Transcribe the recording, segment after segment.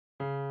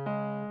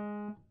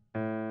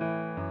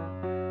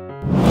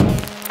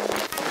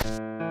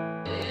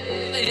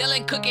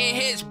Dylan cooking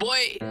hits,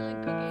 boy.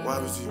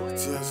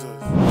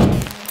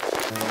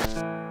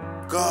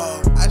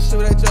 Go. I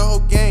shoot at your whole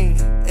gang,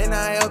 and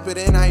I help it,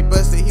 and I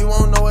bust it. He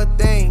won't know a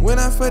thing. When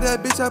I fuck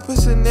that bitch, I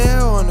put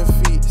Chanel on the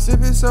feet.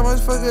 Sipping so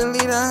much fucking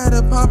lean, I had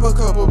to pop a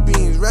couple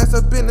beans. Rats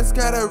up in the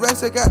sky, the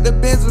rest I got the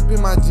Benz up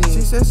in my jeans. She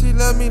said she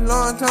loved me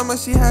long time, but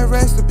she had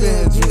rats up in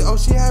her jeans. Oh,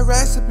 she had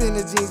rats up in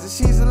the jeans, and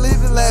she's a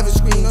living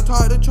lavish queen. Don't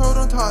talk to troll,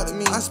 don't talk to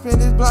me. I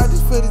spend this block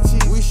just for the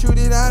cheese. We shoot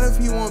it out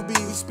if he won't be.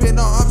 We spit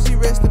on ops, he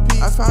rest in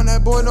peace. I found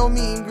that boy, no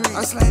meet and greet.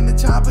 I slang the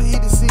chopper, he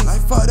deceased. I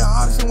fuck the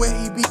ops and where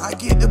he be. I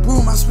get the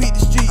broom, I sweep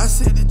the street. I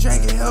sit the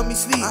drink and help me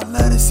sleep. I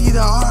love to see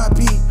the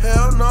R.I.P.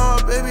 Hell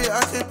no, baby,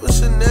 I can't put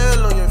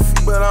Chanel on your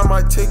feet. But I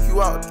might take you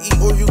out to eat,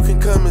 or you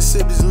can come and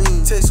sip his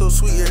lean. Taste so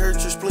sweet, it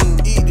hurts your spleen.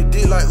 Eat the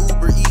dick like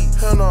Uber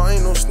Eats. Hell no,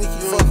 ain't no sneaky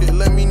link. Fuck it,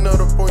 let me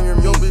nut up on your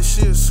meat. Yo, bitch,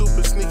 shit is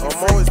super sneaky.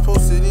 I'm always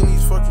posted in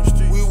these fucking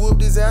streets. We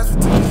whooped his ass,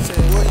 we took his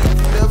chain. Boy, you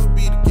can never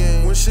be the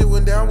game. When shit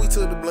went down, we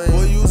took the blame.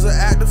 Boy, you was an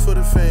actor for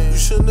the fame. You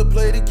shouldn't have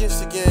played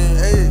against the game.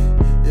 Hey,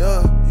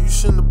 yeah, you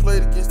shouldn't have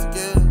played against the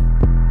game.